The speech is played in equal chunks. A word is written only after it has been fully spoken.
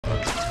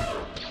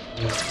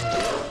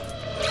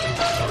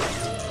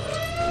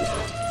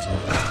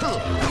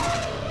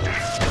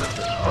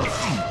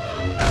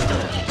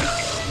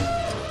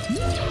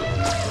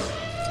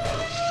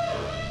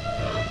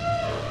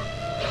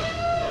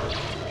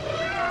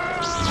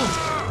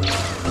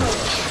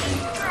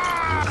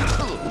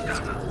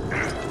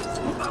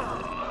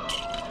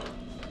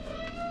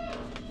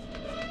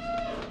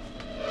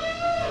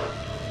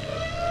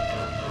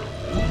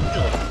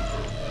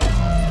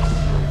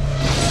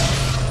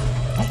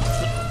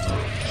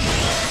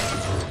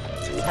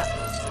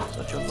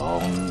Such a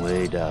long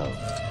way down.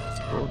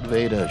 Lord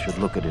Vader should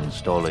look at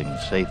installing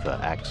safer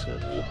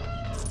access.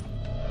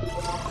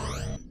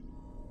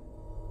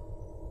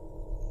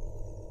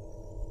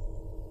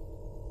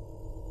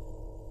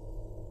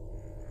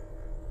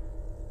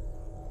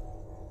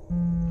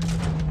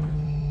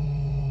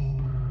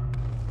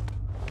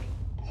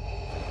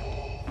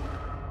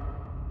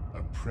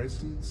 A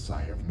presence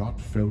I have not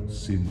felt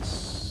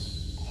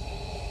since...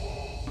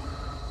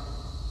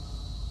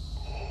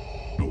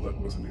 No, that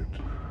wasn't it.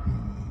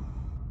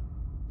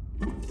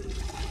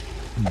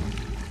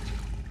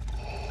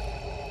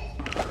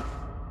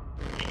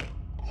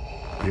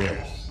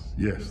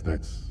 Yes,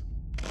 that's...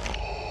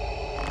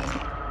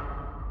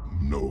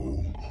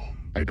 No,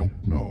 I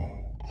don't know.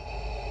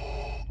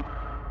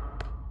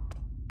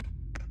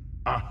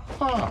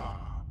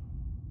 Aha!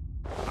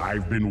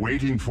 I've been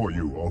waiting for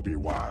you,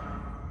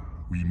 Obi-Wan.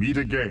 We meet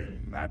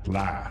again, at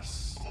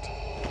last.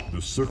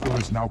 The circle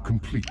is now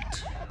complete.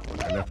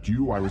 When I left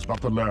you, I was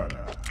but the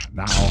learner.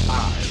 Now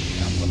I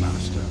am the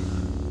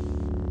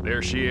master.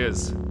 There she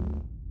is.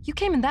 You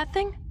came in that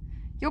thing?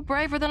 You're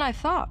braver than I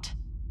thought.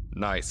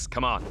 Nice,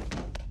 come on.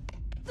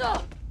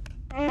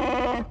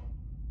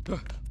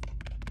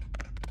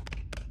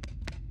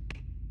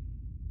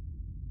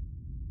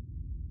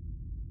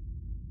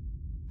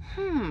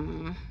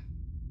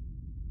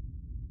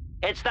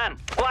 It's them!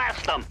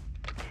 Blast them!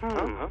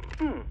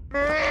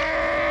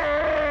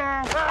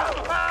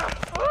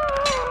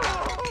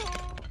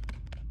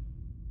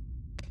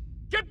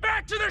 Get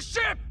back to the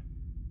ship!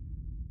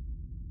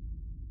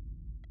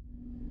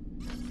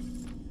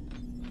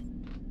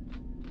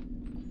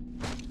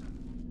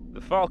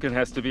 The Falcon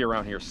has to be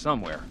around here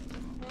somewhere.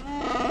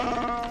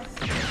 I'm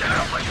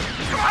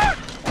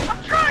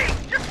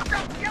trying! Just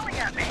stop yelling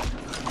at me!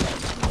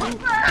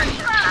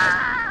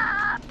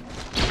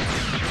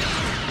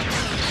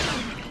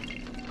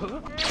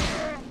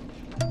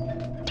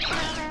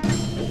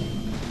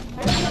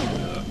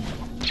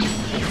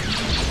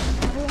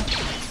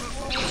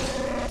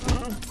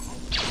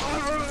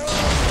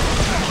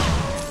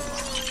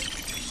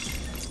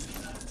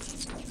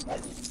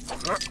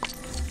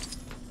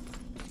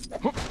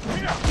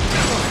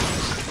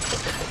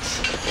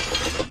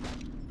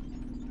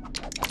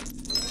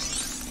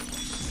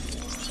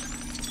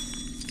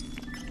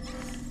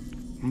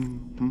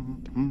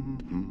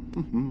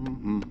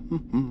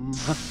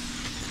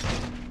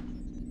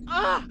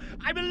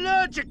 I'm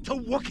allergic to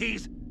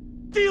Wookiees!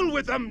 Deal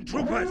with them,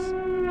 troopers!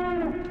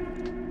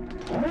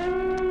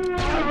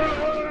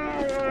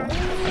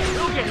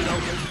 You'll get it,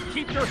 Obi.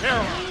 Keep your hair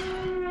on.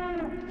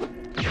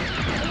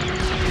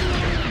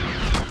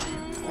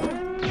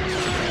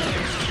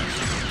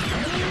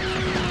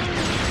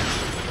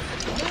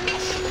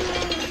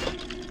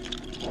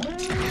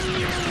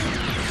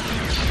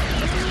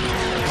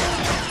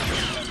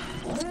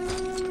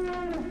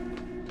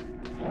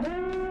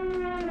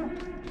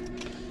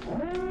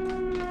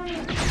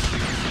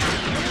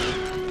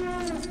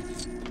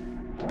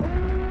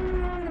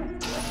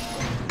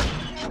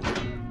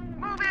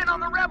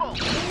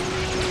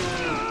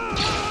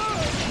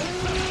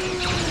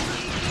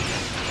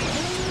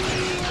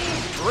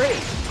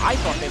 I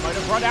thought they might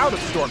have run out of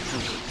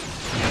stormtroopers.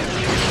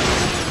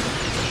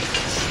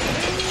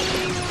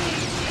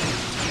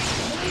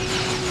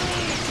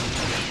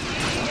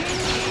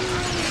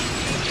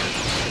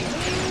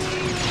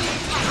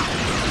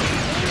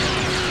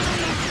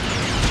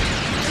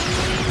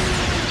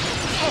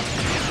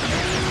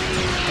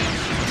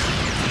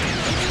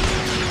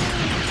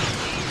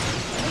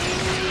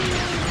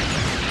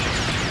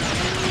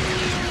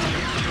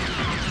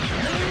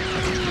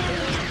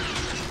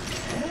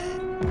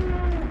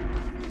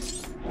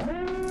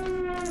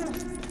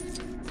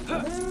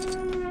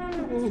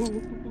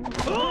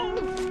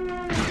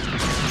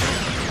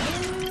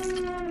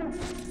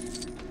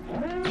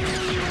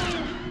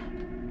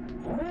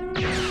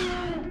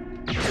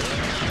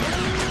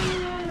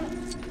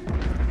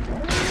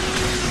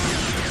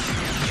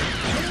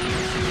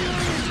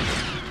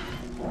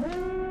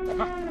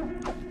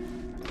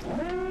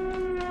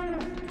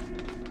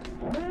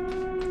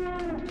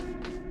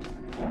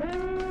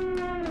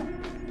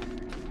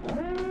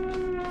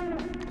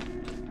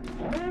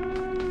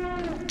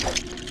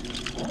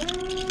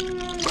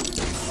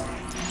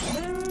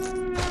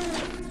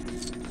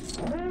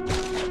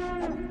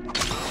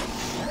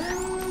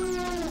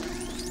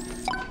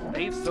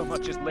 So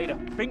much as laid a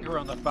finger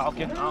on the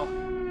Falcon,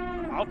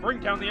 I'll bring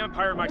down the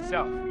Empire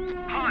myself.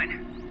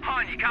 Han,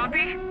 you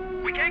copy?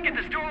 We can't get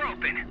this door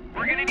open.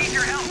 We're gonna need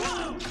your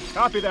help.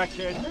 Copy that,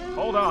 kid.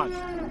 Hold on.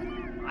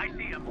 I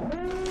see him.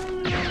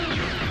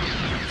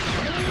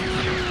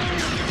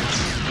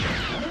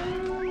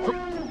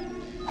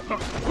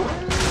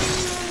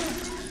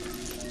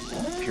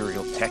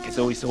 Imperial tech is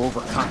always so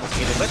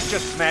overcomplicated. Let's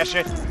just smash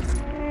it.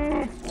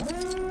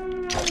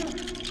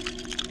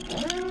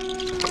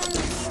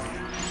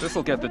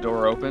 This'll get the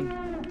door open.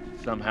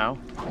 Somehow.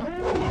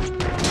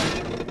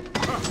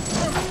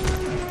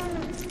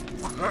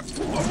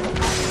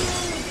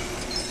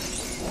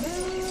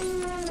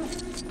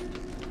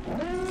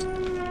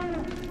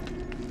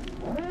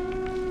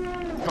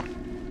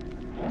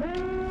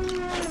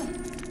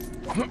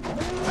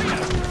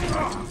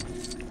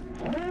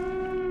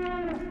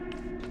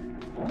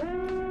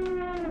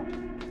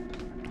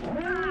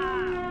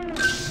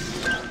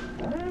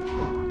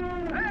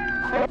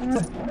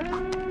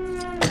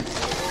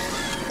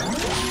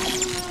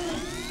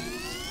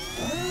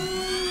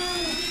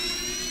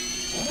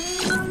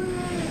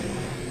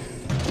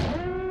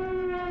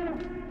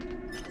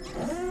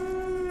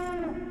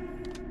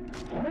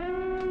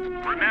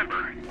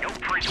 Remember, no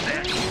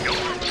princess, no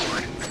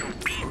reward, so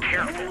be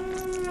careful.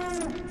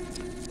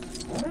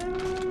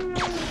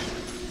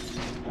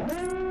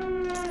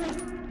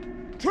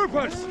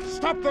 Troopers,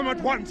 stop them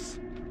at once!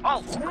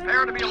 Halt!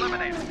 Prepare to be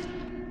eliminated.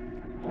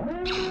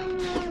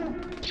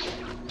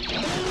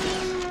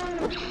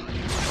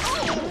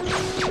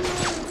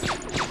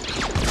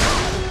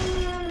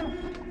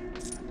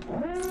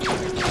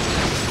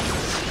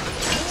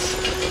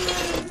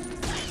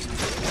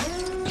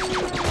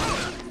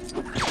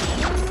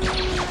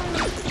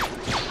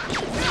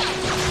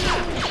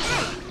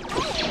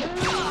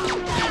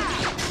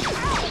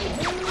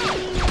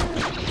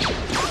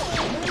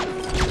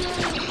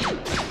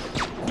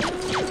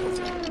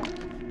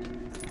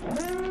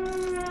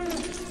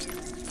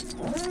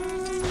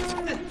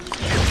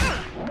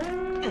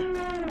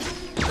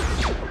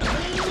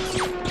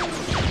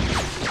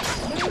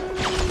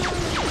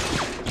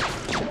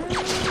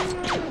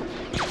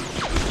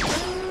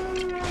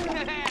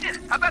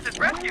 How about this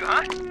rescue,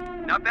 huh?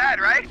 Not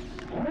bad, right?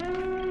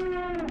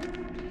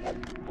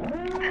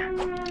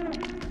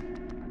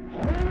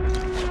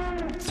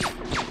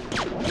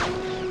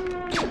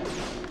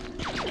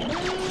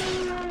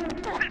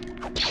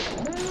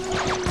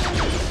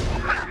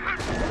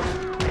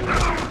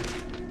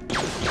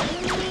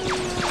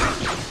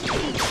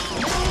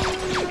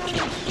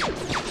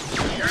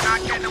 You're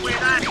not getting away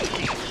that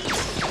easy.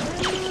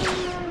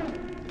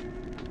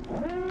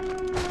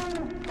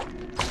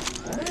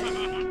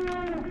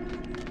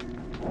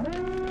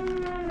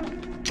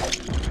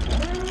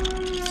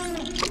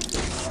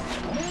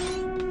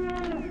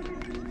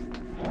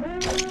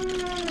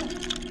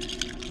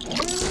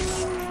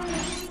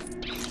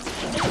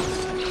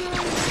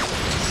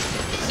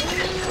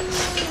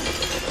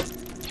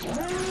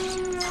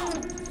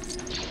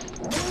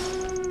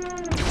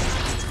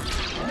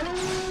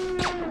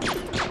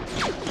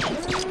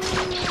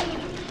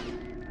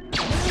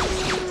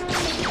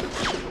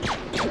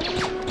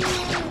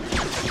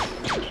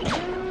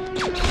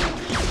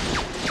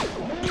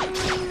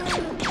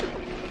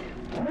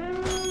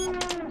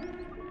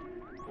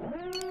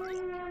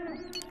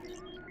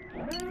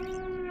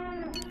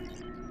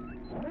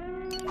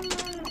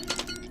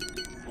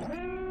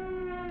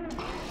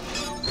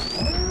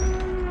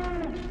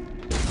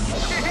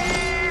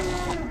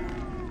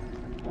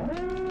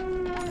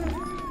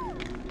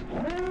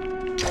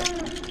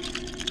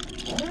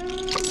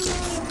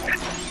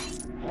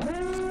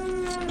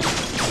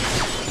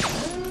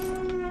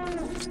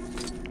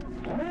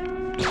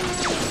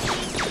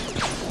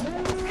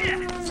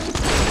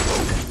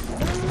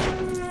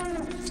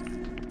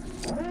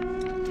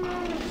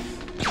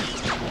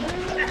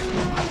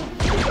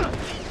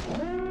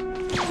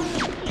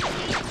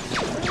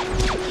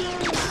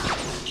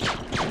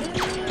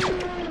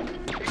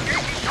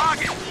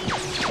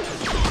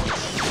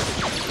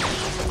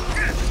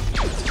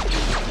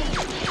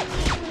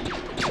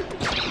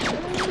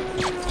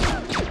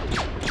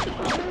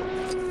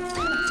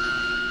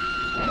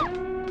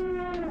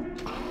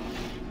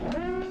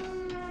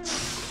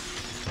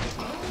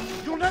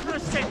 You'll never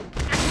escape, and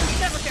you'll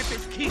never get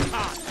this key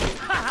card!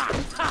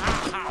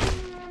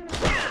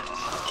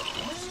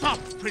 Stop,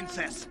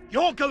 Princess!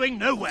 You're going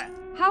nowhere!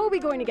 How are we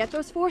going to get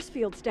those force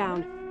fields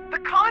down? The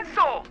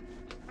console!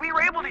 We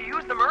were able to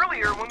use them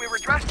earlier when we were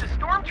dressed as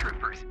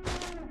stormtroopers.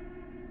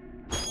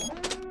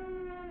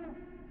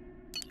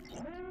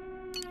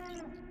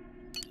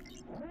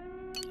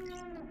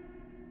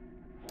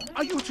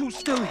 Are you two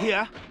still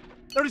here?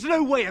 There is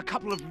no way a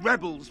couple of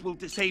rebels will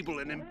disable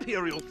an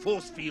Imperial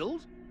force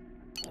field.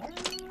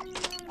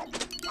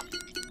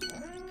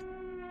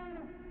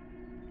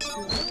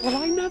 Well,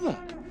 I never.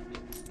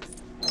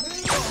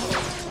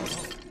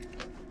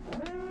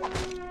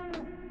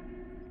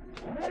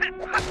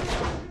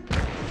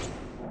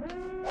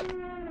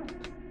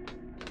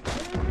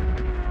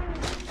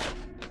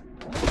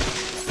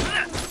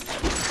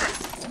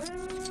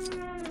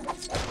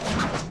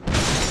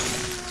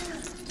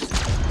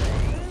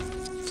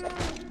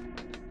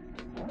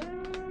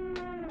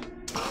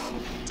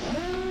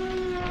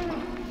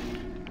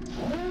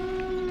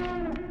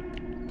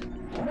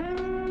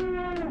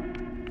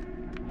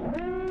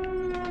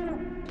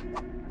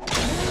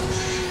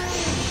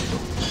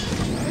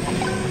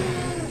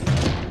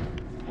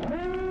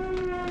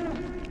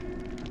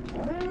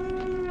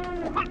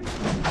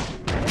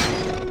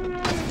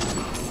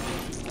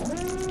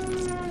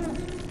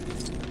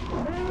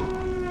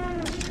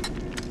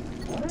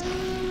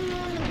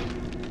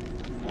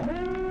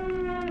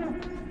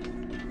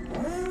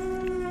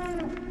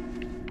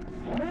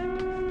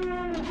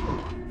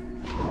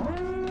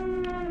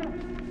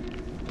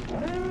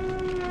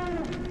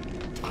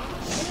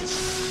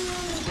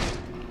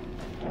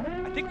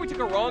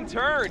 wrong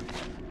turn.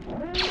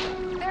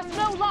 There's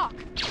no lock.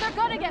 They're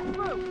gonna get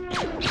through.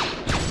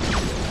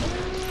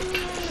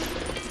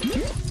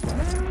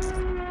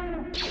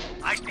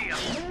 Idea.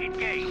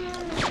 Engage.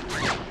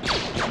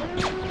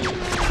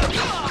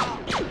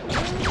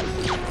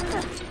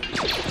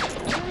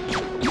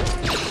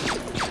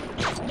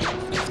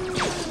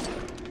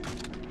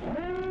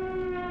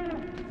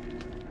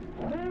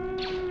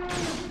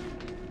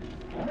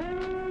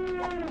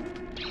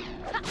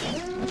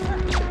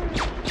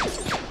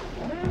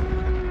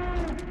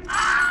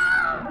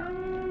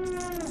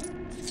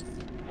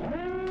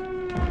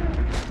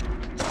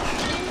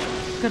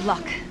 Good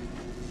luck.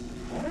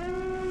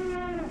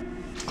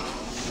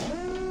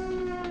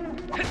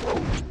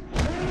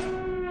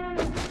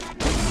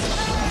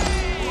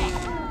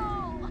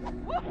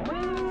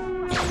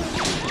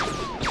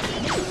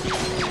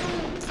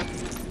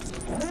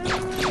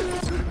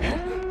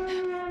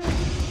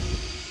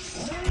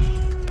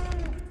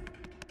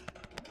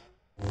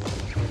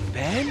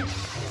 Ben? Your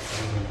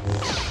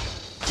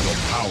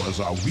powers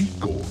are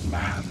weak, old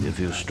man. If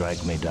you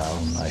strike me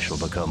down, I shall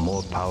become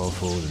more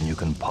powerful than you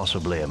can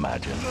possibly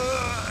imagine.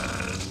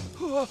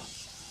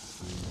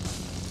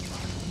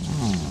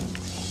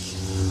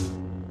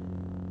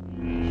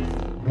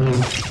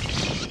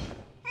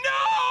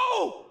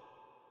 No!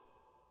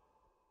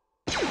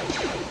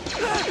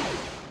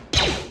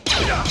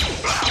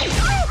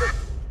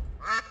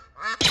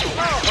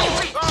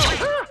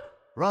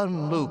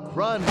 Run, Luke,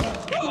 run!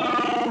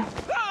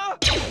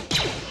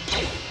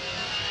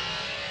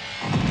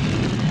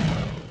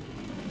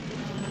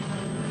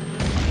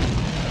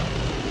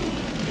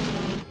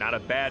 Not a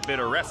bad bit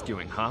of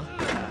rescuing, huh?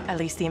 At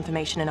least the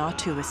information in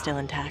R2 is still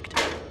intact.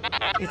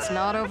 It's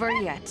not over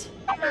yet.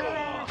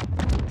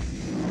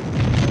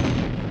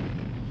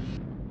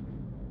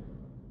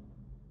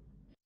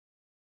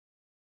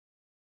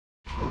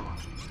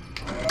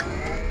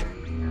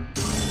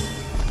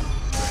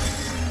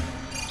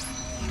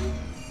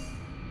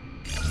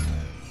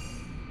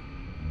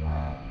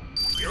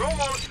 You're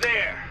almost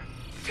there.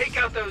 Take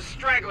out those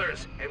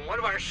stragglers, and one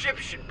of our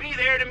ships should be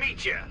there to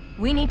meet you.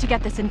 We need to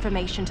get this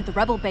information to the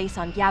rebel base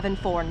on Yavin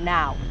 4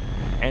 now.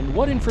 And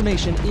what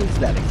information is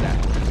that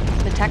exactly?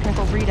 The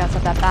technical readouts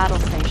of that battle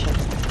station.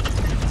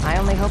 I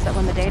only hope that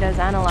when the data is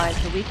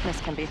analyzed, the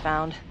weakness can be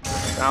found.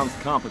 Sounds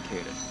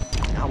complicated.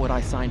 Not what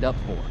I signed up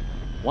for.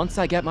 Once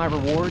I get my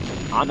reward,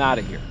 I'm out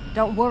of here.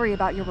 Don't worry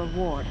about your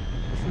reward.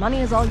 If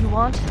money is all you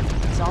want,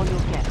 it's all you'll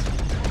get.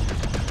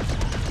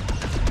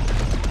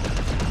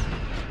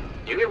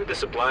 You get with the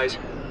supplies?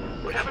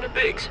 What happened to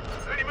Biggs?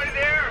 Anybody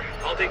there?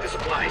 I'll take the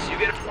supplies. You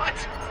get it. What?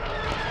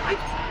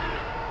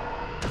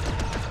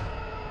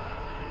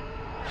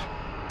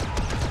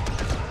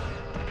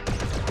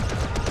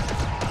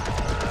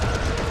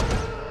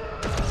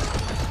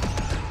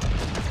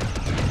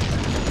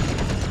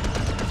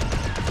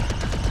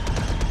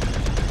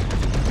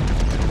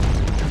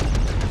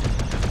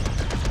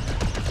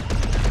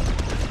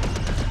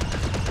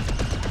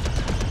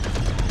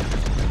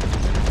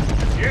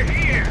 You're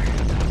here.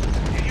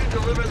 Did you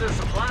deliver the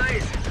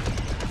supplies?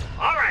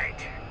 All right.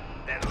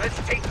 Then let's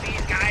take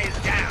these guys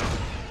down.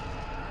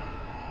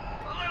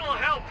 A little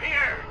help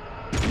here.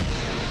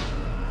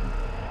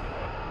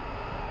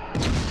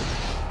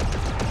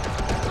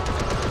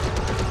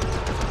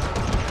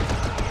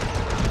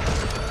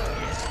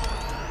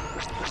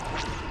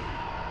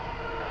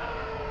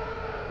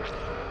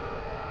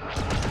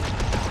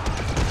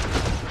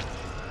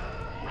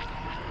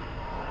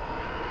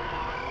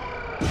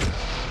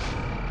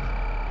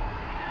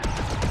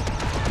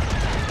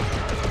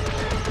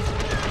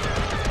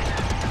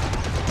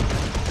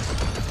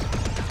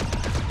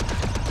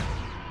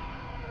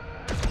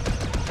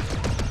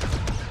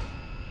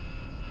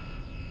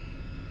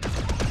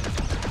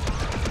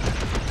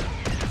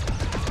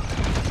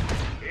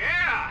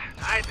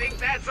 I think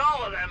that's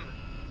all of them.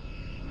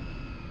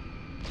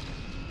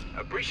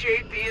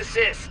 Appreciate the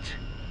assist.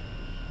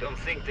 Don't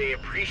think they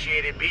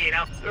appreciated being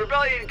out. The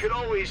rebellion could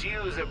always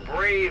use a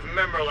brave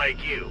member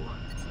like you.